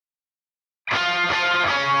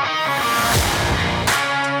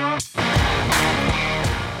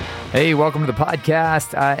Hey, welcome to the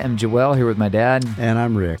podcast. I am Joel here with my dad. And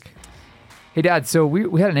I'm Rick. Hey, Dad, so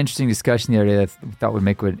we had an interesting discussion the other day that we thought would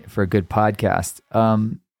make for a good podcast.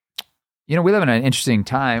 We live in an interesting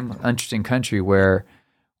time, interesting country where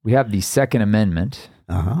we have the Second Amendment.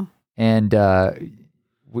 Uh-huh. And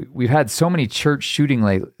we've had so many church shooting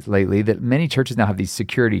lately that many churches now have these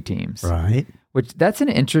security teams. Right. Which that's an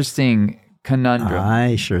interesting conundrum.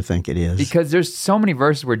 I sure think it is. Because there's so many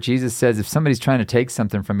verses where Jesus says if somebody's trying to take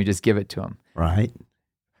something from you, just give it to them. Right.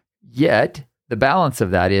 Yet, the balance of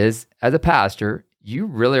that is, as a pastor, you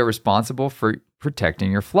really are responsible for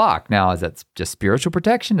protecting your flock. Now, is that just spiritual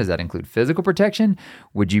protection? Does that include physical protection?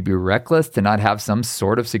 Would you be reckless to not have some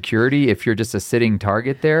sort of security if you're just a sitting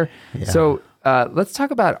target there? Yeah. So let's talk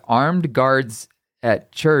about armed guards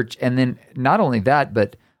at church. And then not only that,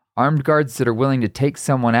 but armed guards that are willing to take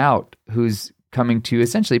someone out who's coming to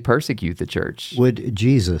essentially persecute the church. Would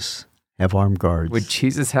Jesus have armed guards? Would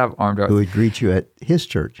Jesus have armed guards? Who would greet you at his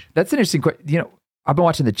church? That's an interesting question. I've been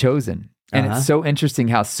watching The Chosen, and it's so interesting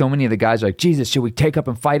how so many of the guys are like, Jesus, should we take up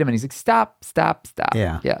and fight him? And he's like, stop.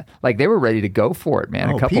 Yeah. Like they were ready to go for it,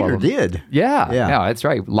 man. Oh, a couple Peter of them did. Yeah. No, that's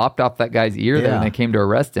right. Lopped off that guy's ear there when they came to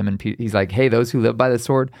arrest him. And he's like, hey, those who live by the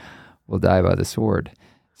sword will die by the sword.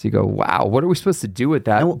 So you go, wow, what are we supposed to do with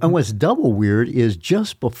that? And what's double weird is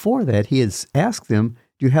just before that, he had asked them,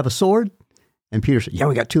 do you have a sword? And Peter said, yeah,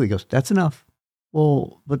 we got two. He goes, that's enough.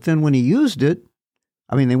 Well, but then when he used it,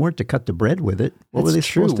 they weren't to cut the bread with it. What were they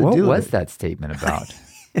supposed to do? What was that statement about?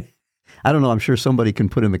 I don't know. I'm sure somebody can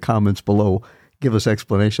put in the comments below, give us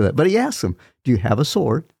explanation of that. But he asks them, do you have a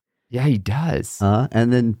sword? Yeah, he does.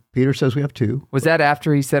 And then Peter says we have two. Was that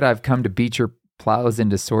after he said, I've come to beat your plows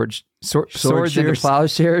into swords into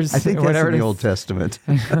plowshares? I think that's in the Old Testament.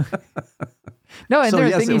 No, and so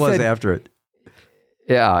yes, it was after it.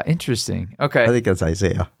 Yeah, interesting. Okay. I think that's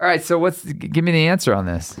Isaiah. All right, so give me the answer on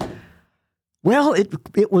this. Well,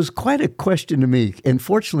 it was quite a question to me. And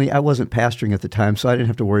fortunately, I wasn't pastoring at the time, so I didn't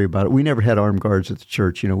have to worry about it. We never had armed guards at the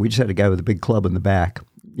church. We just had a guy with a big club in the back,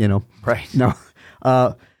 Right. No.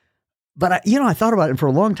 But I thought about it, and for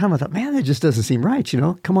a long time I thought, man, that just doesn't seem right.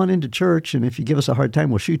 Come on into church, and if you give us a hard time,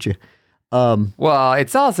 we'll shoot you. Well,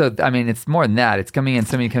 it's also, it's more than that. It's coming in,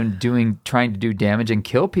 somebody trying to do damage and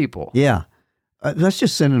kill people. Yeah. That's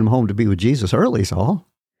just sending them home to be with Jesus early is all.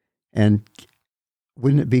 And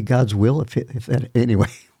wouldn't it be God's will if that, anyway,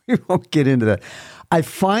 we won't get into that. I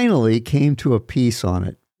finally came to a peace on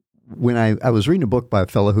it when I was reading a book by a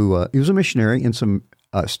fellow who, he was a missionary in some,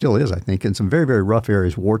 still is, I think, in some very, very rough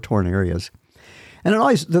areas, war-torn areas. And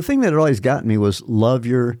the thing that always got me was love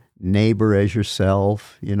your neighbor as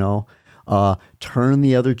yourself, turn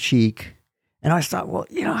the other cheek. And I thought, well,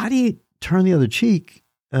 how do you turn the other cheek?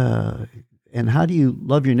 And how do you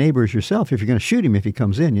love your neighbor as yourself if you're going to shoot him if he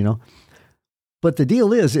comes in, But the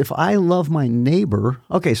deal is, if I love my neighbor,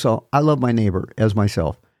 okay, so I love my neighbor as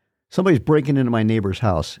myself. Somebody's breaking into my neighbor's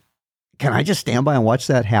house. Can I just stand by and watch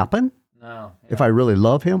that happen? No. Yeah. If I really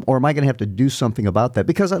love him, or am I going to have to do something about that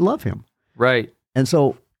because I love him? Right. And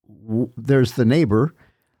so there's the neighbor,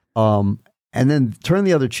 and then turn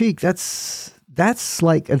the other cheek. That's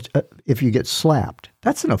like if you get slapped,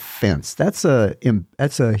 that's an offense. That's a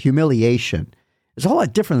humiliation. It's a whole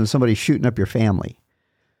lot different than somebody shooting up your family.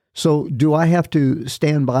 So do I have to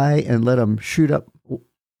stand by and let them shoot up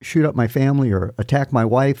my family or attack my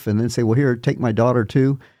wife and then say, well, here, take my daughter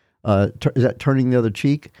too? Is that turning the other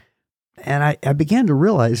cheek? And I began to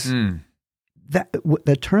realize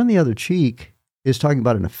that turn the other cheek is talking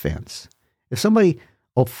about an offense. If somebody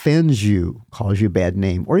offends you, calls you a bad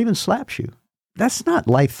name, or even slaps you, that's not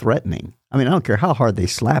life-threatening. I don't care how hard they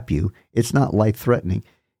slap you. It's not life-threatening.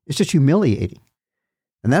 It's just humiliating.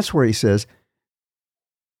 And that's where he says,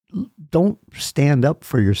 don't stand up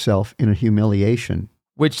for yourself in a humiliation.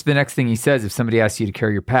 Which the next thing he says, if somebody asks you to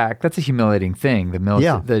carry your pack, that's a humiliating thing.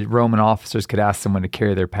 The Roman officers could ask someone to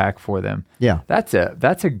carry their pack for them. Yeah. That's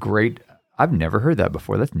a great, I've never heard that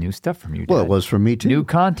before. That's new stuff from you, Dad. Well, it was from me too. New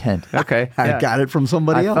content. Okay. I got it from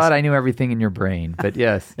somebody else. I thought I knew everything in your brain, but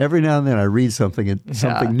yes. Every now and then I read something and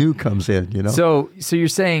something new comes in, So you're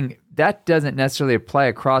saying that doesn't necessarily apply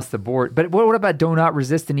across the board, but what about do not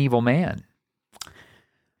resist an evil man?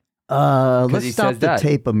 Let's stop the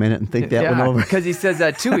tape a minute and think that one over. Because he says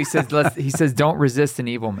that too. He says, don't resist an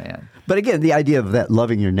evil man. But again, the idea of that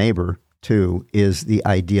loving your neighbor too is the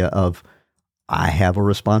idea of I have a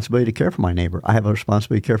responsibility to care for my neighbor. I have a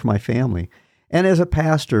responsibility to care for my family. And as a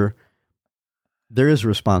pastor, there is a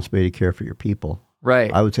responsibility to care for your people. Right.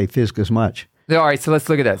 I would say physically as much. All right, so let's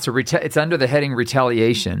look at that. So it's under the heading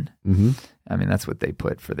retaliation. Mm-hmm. That's what they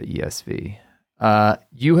put for the ESV.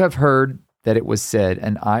 You have heard that it was said,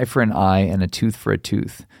 an eye for an eye and a tooth for a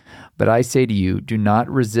tooth. But I say to you, do not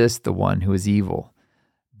resist the one who is evil.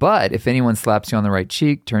 But if anyone slaps you on the right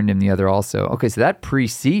cheek, turn him the other also. Okay, so that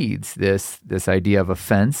precedes this idea of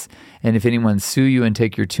offense. And if anyone sue you and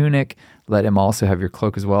take your tunic, let him also have your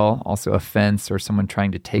cloak as well. Also offense or someone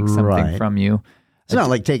trying to take something from you. It's not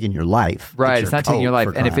like taking your life. Right, it's not taking your life.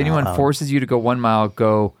 And if anyone forces you to go 1 mile,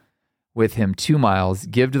 go with him 2 miles.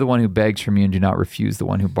 Give to the one who begs from you and do not refuse the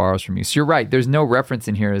one who borrows from you. So you're right. There's no reference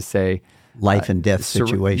in here to say life and death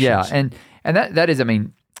situations. Yeah, and that is, I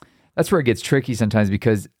mean, that's where it gets tricky sometimes,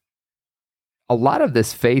 because a lot of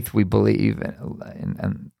this faith we believe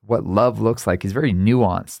and what love looks like is very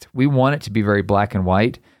nuanced. We want it to be very black and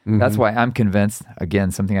white. Mm-hmm. That's why I'm convinced,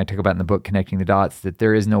 again, something I talk about in the book, Connecting the Dots, that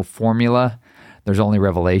there is no formula. There's only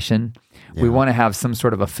revelation. Yeah. We want to have some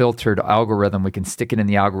sort of a filtered algorithm. We can stick it in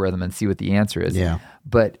the algorithm and see what the answer is. Yeah.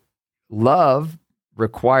 But love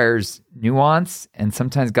requires nuance, and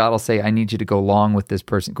sometimes God will say, I need you to go along with this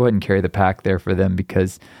person. Go ahead and carry the pack there for them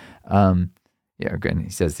because, again, he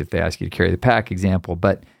says if they ask you to carry the pack example,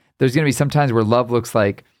 but there's going to be some times where love looks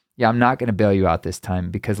like, I'm not going to bail you out this time,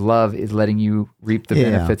 because love is letting you reap the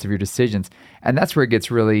benefits of your decisions. And that's where it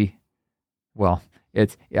gets really,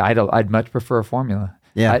 I'd much prefer a formula.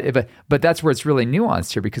 Yeah. But that's where it's really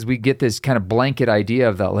nuanced here, because we get this kind of blanket idea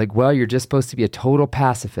of that, like, you're just supposed to be a total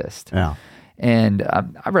pacifist. Yeah. And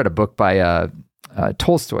I read a book by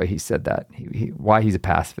Tolstoy. He said that why he's a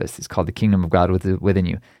pacifist. It's called The Kingdom of God Within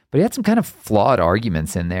You. But he had some kind of flawed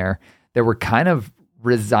arguments in there that were kind of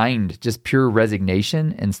resigned, just pure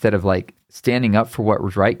resignation, instead of like standing up for what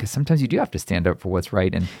was right. Because sometimes you do have to stand up for what's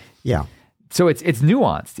right. And so it's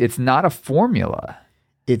nuanced. It's not a formula.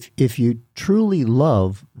 If you truly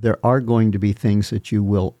love, there are going to be things that you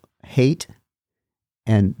will hate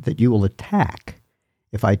and that you will attack.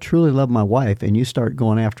 If I truly love my wife and you start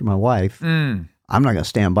going after my wife, I'm not going to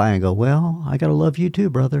stand by and go, well, I got to love you too,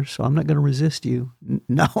 brother, so I'm not going to resist you.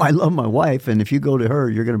 No, I love my wife, and if you go to her,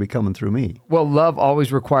 you're going to be coming through me. Well, love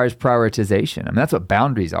always requires prioritization. I mean, that's what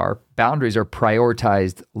boundaries are. Boundaries are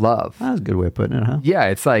prioritized love. That's a good way of putting it, huh? Yeah,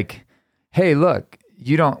 it's like, hey, look,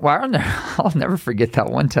 you don't, I'll never forget that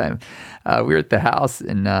one time. We were at the house,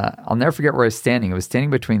 and I'll never forget where I was standing. I was standing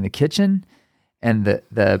between the kitchen and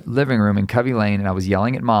the living room in Covey Lane, and I was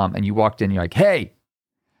yelling at Mom, and you walked in, and you're like, hey,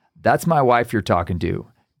 that's my wife you're talking to.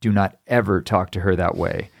 Do not ever talk to her that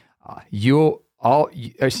way.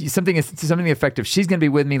 Something effective. She's going to be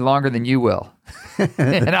with me longer than you will.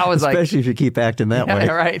 And I was especially if you keep acting that way.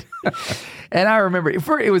 Right. And I remember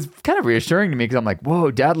it was kind of reassuring to me, because I'm like,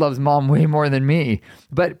 whoa, Dad loves Mom way more than me.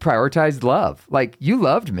 But prioritized love. Like, you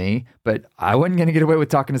loved me, but I wasn't going to get away with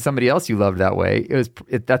talking to somebody else you loved that way.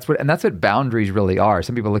 That's what boundaries really are.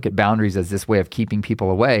 Some people look at boundaries as this way of keeping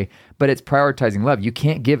people away, but it's prioritizing love. You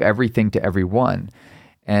can't give everything to everyone.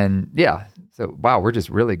 And so wow, we're just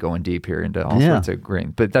really going deep here into all sorts of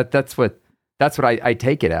green. But that's what I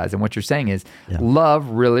take it as. And what you're saying is love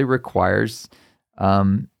really requires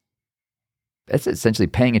it's essentially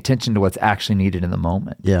paying attention to what's actually needed in the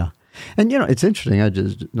moment. Yeah. And, it's interesting.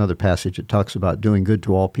 Another passage that talks about doing good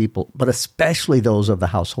to all people, but especially those of the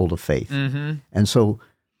household of faith. Mm-hmm. And so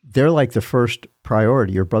they're like the first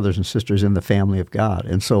priority, your brothers and sisters in the family of God.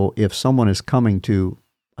 And so if someone is coming to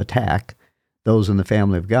attack those in the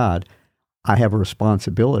family of God, I have a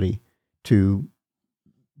responsibility to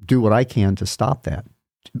do what I can to stop that,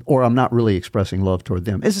 or I'm not really expressing love toward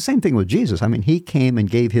them. It's the same thing with Jesus. I mean, he came and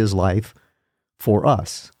gave his life for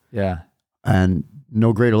us. Yeah. And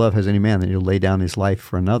no greater love has any man than to lay down his life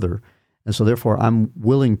for another. And so therefore, I'm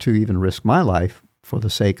willing to even risk my life for the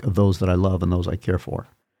sake of those that I love and those I care for.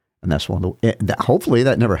 And that's hopefully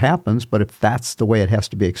that never happens, but if that's the way it has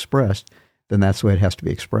to be expressed, then that's the way it has to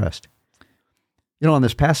be expressed. On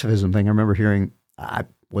this pacifism thing, I remember hearing, I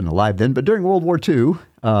wasn't alive then, but during World War II,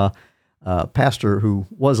 a pastor who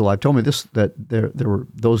was alive told me this, that there were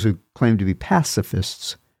those who claimed to be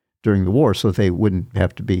pacifists during the war so that they wouldn't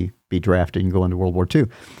have to be drafted and go into World War II.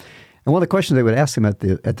 And one of the questions they would ask him at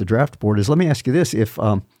the draft board is, let me ask you this, if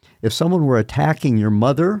someone were attacking your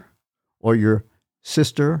mother or your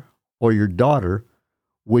sister or your daughter,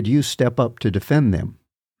 would you step up to defend them?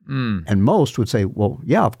 And most would say, well,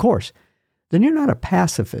 yeah, of course. Then you're not a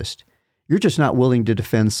pacifist. You're just not willing to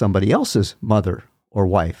defend somebody else's mother or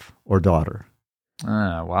wife or daughter.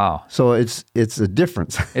 Wow. So it's a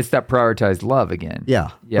difference. It's that prioritized love again. Yeah.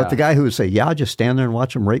 But the guy who would say, I'll just stand there and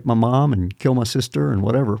watch them rape my mom and kill my sister and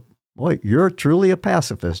whatever. Boy, you're truly a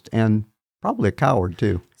pacifist and probably a coward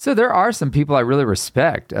too. So there are some people I really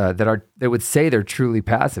respect that would say they're truly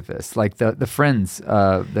pacifists, like the Friends,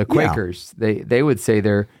 the Quakers. They would say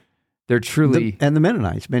they're They're truly... And the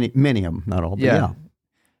Mennonites, many of them, not all, but yeah.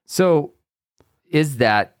 So is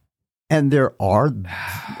that... And there are,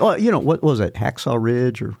 what was it? Hacksaw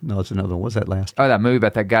Ridge no, it's another one. What was that last? Oh, that movie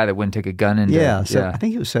about that guy that wouldn't take a gun into... I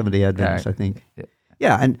think it was Seventh-day Adventist, I think.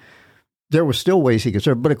 Yeah, and there were still ways he could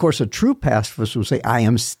serve. But of course, a true pacifist would say, I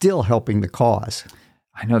am still helping the cause.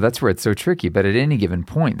 I know, that's where it's so tricky. But at any given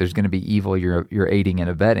point, there's going to be evil you're aiding and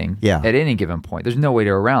abetting. Yeah. At any given point. There's no way to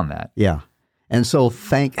around that. Yeah. And so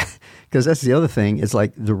because that's the other thing, it's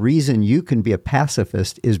like the reason you can be a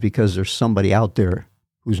pacifist is because there's somebody out there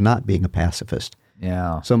who's not being a pacifist.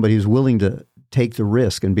 Yeah. Somebody who's willing to take the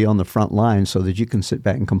risk and be on the front line so that you can sit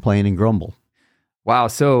back and complain and grumble. Wow.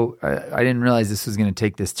 So I didn't realize this was going to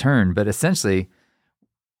take this turn, but essentially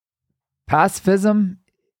pacifism,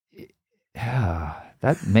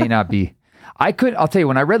 that may not be, I'll tell you,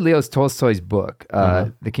 when I read Leo Tolstoy's book,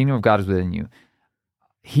 The Kingdom of God is Within You,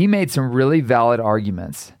 he made some really valid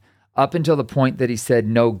arguments up until the point that he said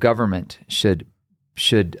no government should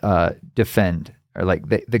defend, or like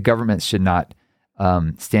the government should not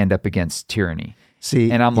stand up against tyranny.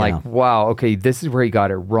 See, and I'm like, wow, okay, this is where he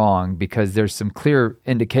got it wrong, because there's some clear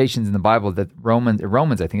indications in the Bible that Romans,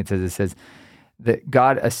 I think it says that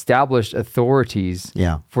God established authorities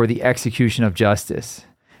for the execution of justice.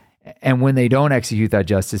 And when they don't execute that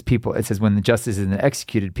justice, it says when the justice isn't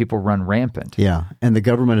executed, people run rampant. Yeah, and the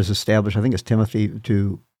government is established, I think it's Timothy,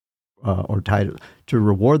 to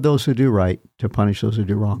reward those who do right, to punish those who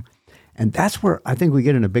do wrong. And that's where I think we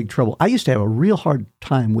get into big trouble. I used to have a real hard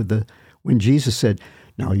time when Jesus said,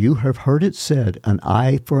 now you have heard it said, an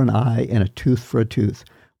eye for an eye and a tooth for a tooth.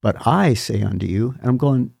 But I say unto you, and I'm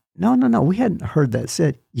going, no, we hadn't heard that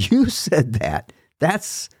said. You said that.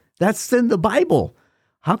 That's in the Bible.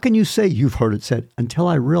 How can you say you've heard it said? Until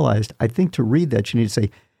I realized, I think to read that, you need to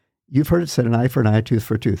say, you've heard it said, an eye for an eye, a tooth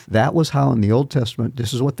for a tooth. That was how in the Old Testament,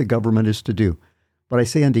 this is what the government is to do. But I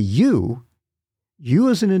say unto you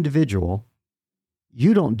as an individual,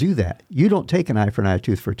 you don't do that. You don't take an eye for an eye, a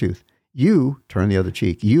tooth for a tooth. You turn the other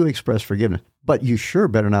cheek. You express forgiveness. But you sure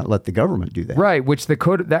better not let the government do that. Right, which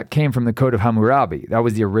that came from the Code of Hammurabi. That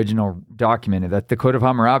was the original document. That the Code of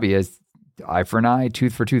Hammurabi is eye for an eye,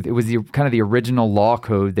 tooth for tooth. It was kind of the original law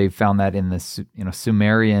code. They found that in the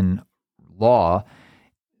Sumerian law.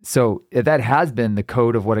 So that has been the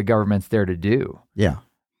code of what a government's there to do. Yeah,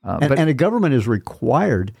 and a government is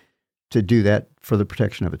required to do that for the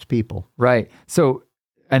protection of its people. Right. So,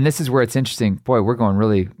 and this is where it's interesting. Boy, we're going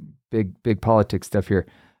really big politics stuff here,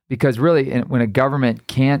 because really, when a government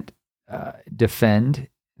can't defend,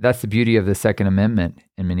 that's the beauty of the Second Amendment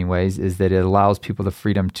in many ways, is that it allows people the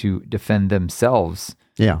freedom to defend themselves.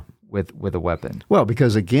 Yeah. With a weapon. Well,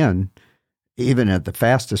 because again, even at the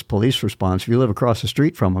fastest police response, if you live across the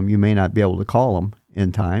street from them, you may not be able to call them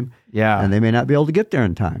in time. Yeah. And they may not be able to get there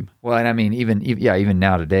in time. Well, and I mean, even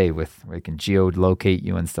now today, where they can geolocate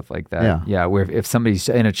you and stuff like that. Yeah. Where if somebody's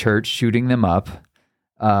in a church shooting them up,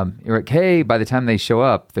 you're like, hey, by the time they show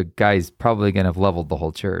up, the guy's probably going to have leveled the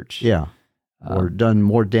whole church. Yeah. Or done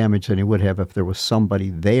more damage than he would have if there was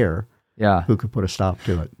somebody there who could put a stop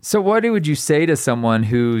to it. So what would you say to someone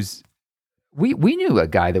who's, we knew a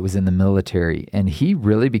guy that was in the military, and he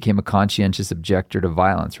really became a conscientious objector to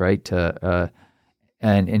violence, right?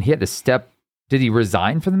 And he had to step, did he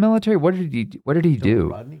resign from the military? What did he do?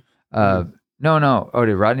 Rodney? No. Oh,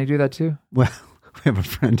 did Rodney do that too? Well, we have a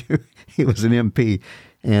friend he was an MP,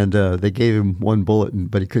 and they gave him one bullet,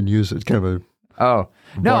 but he couldn't use it. It's kind of a... Oh,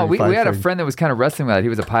 no, we had a friend that was kind of wrestling with that. He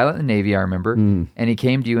was a pilot in the Navy, I remember, and he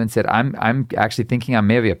came to you and said, I'm actually thinking I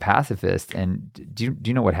may be a pacifist. And do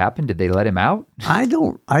you know what happened? Did they let him out? I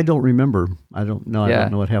don't remember. I don't know. I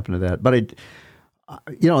don't know what happened to that. But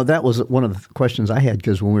that was one of the questions I had,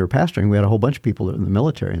 because when we were pastoring, we had a whole bunch of people in the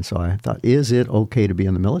military. And so I thought, is it okay to be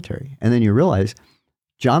in the military? And then you realize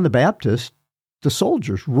John the Baptist, the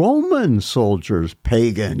soldiers, Roman soldiers,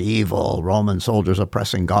 pagan, evil Roman soldiers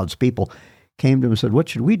oppressing God's people, came to him and said, what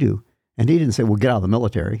should we do? And he didn't say, well, get out of the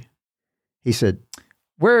military. He said,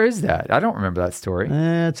 where is that? I don't remember that story.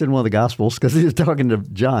 It's in one of the Gospels, because he was talking to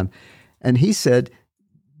John. And he said,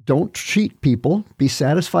 don't cheat people. Be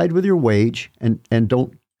satisfied with your wage, and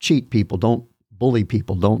don't cheat people. Don't bully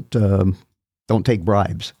people. Don't take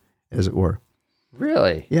bribes, as it were.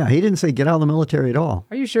 Really? Yeah, he didn't say get out of the military at all.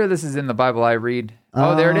 Are you sure this is in the Bible I read?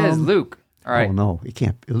 Oh, there it is, Luke. All right. Oh, no, it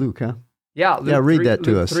can't be Luke, huh? Yeah, Luke, read that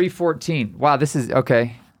to us. 3:14. Wow, this is,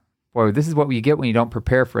 okay. Boy, this is what you get when you don't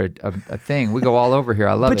prepare for a thing. We go all over here.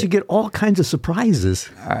 I love it. But you get all kinds of surprises.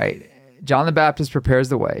 All right. John the Baptist prepares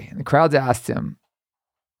the way. And the crowds asked him,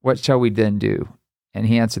 what shall we then do? And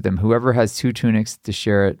he answered them, whoever has 2 tunics to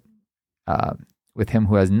share it, with him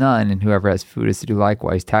who has none, and whoever has food is to do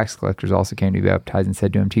likewise. Tax collectors also came to be baptized and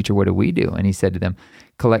said to him, Teacher, what do we do? And he said to them,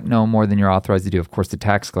 collect no more than you're authorized to do. Of course, the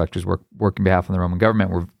tax collectors work on behalf of the Roman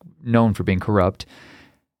government, were known for being corrupt.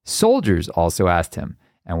 Soldiers also asked him,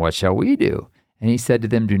 and what shall we do? And he said to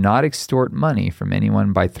them, do not extort money from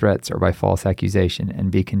anyone by threats or by false accusation,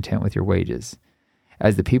 and be content with your wages.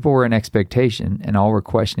 As the people were in expectation, and all were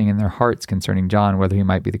questioning in their hearts concerning John, whether he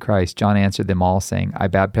might be the Christ, John answered them all, saying, I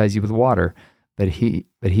baptize you with water, but he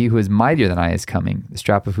who is mightier than I is coming, the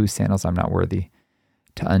strap of whose sandals I'm not worthy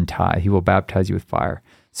to untie. He will baptize you with fire.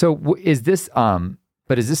 So is this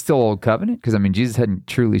still Old Covenant? Because, Jesus hadn't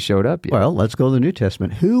truly showed up yet. Well, let's go to the New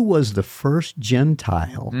Testament. Who was the first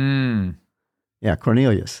Gentile? Yeah,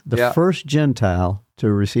 Cornelius, the first Gentile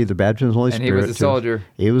to receive the baptism of the Holy Spirit. And he was a soldier.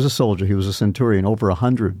 He was a soldier. He was a centurion. Over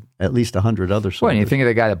at least 100 other soldiers. Well, and you think of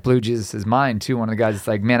the guy that blew Jesus' mind, too. One of the guys that's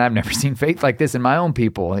like, man, I've never seen faith like this in my own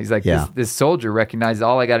people. He's like, this soldier recognized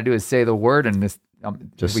all I got to do is say the word, and this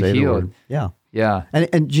just we say healed. The word. Yeah. Yeah.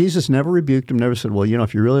 And Jesus never rebuked him, never said, well,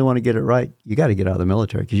 if you really want to get it right, you got to get out of the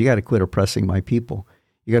military because you got to quit oppressing my people.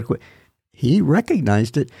 You got to quit. He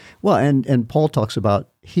recognized it. Well, and Paul talks about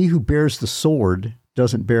he who bears the sword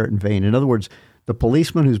doesn't bear it in vain. In other words, the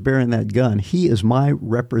policeman who's bearing that gun, he is my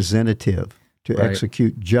representative to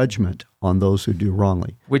execute judgment on those who do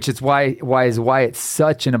wrongly. Which is why it's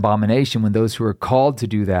such an abomination when those who are called to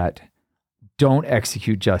do that don't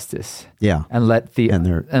execute justice. Yeah. And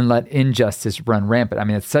let injustice run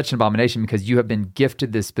rampant. It's such an abomination because you have been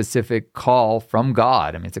gifted this specific call from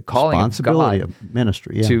God. It's a calling responsibility of God of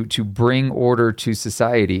ministry, yeah. to bring order to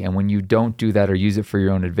society. And when you don't do that or use it for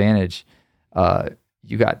your own advantage,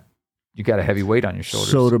 you got a heavy weight on your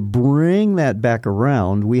shoulders. So to bring that back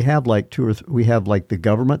around, we have we have the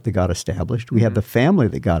government that got established, we have the family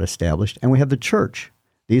that got established, and we have the church.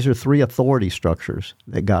 These are three authority structures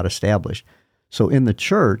that got established. So in the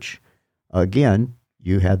church, again,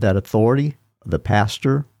 you had that authority. The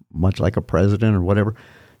pastor, much like a president or whatever,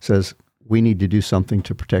 says, we need to do something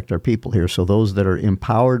to protect our people here. So those that are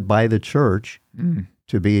empowered by the church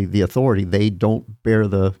to be the authority, they don't bear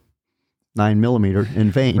the 9mm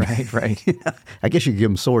in vain. Right. I guess you could give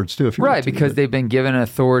them swords too if you want to. Because they've been given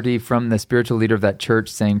authority from the spiritual leader of that church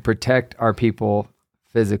saying, protect our people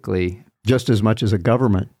physically. Just as much as a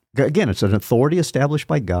government. Again, it's an authority established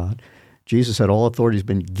by God. Jesus said, all authority has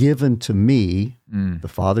been given to me. The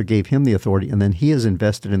Father gave him the authority, and then he has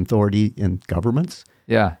invested in authority in governments.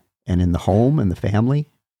 Yeah. And in the home, and the family,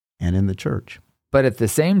 and in the church. But at the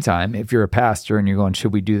same time, if you're a pastor and you're going,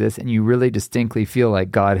 should we do this? And you really distinctly feel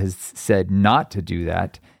like God has said not to do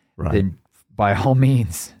that, then by all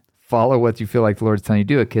means, follow what you feel like the Lord's telling you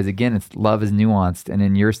to do it. Because again, love is nuanced. And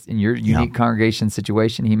in your unique congregation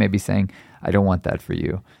situation, he may be saying, I don't want that for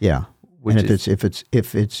you. Yeah. And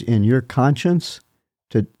if it's in your conscience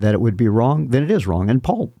that it would be wrong, then it is wrong. And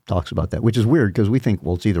Paul talks about that, which is weird because we think,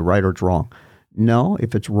 well, it's either right or it's wrong. No,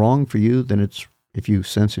 if it's wrong for you, then if you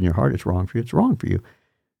sense in your heart it's wrong for you, it's wrong for you.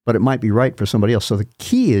 But it might be right for somebody else. So the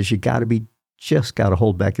key is you got to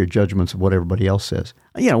hold back your judgments of what everybody else says.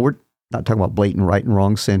 We're not talking about blatant right and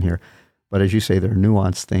wrong sin here. But as you say, there are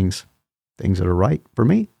nuanced things that are right for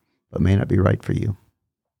me, but may not be right for you.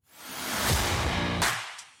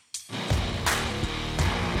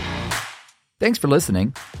 Thanks for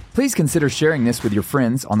listening. Please consider sharing this with your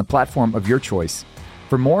friends on the platform of your choice.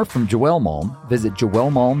 For more from Joel Malm, visit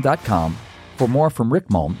joelmalm.com. For more from Rick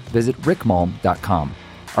Malm, visit rickmalm.com.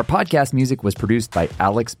 Our podcast music was produced by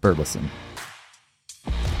Alex Burleson.